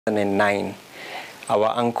2009,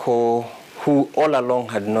 our uncle, who all along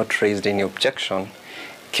had not raised any objection,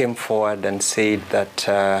 came forward and said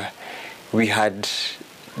that we had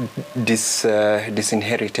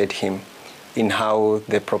disinherited him in how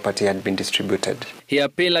the property had been distributed. He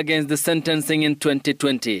appealed against the sentencing in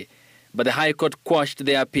 2020, but the High Court quashed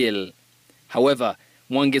the appeal. However,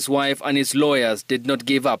 Mwangi's wife and his lawyers did not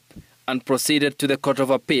give up and proceeded to the Court of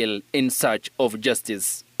Appeal in search of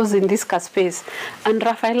justice. I was in this space and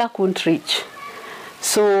Rafaela couldn't reach.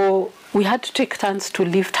 So we had to take turns to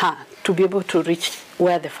lift her to be able to reach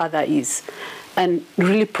where the father is and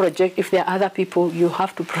really project. If there are other people, you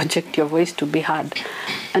have to project your voice to be heard.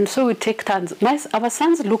 And so we take turns. Our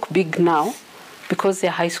sons look big now because they're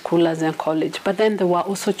high schoolers and college, but then there were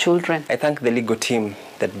also children. I thank the legal team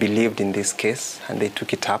that believed in this case and they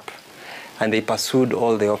took it up and they pursued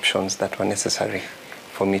all the options that were necessary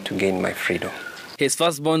for me to gain my freedom. His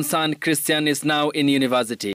firstborn son, Christian, is now in university.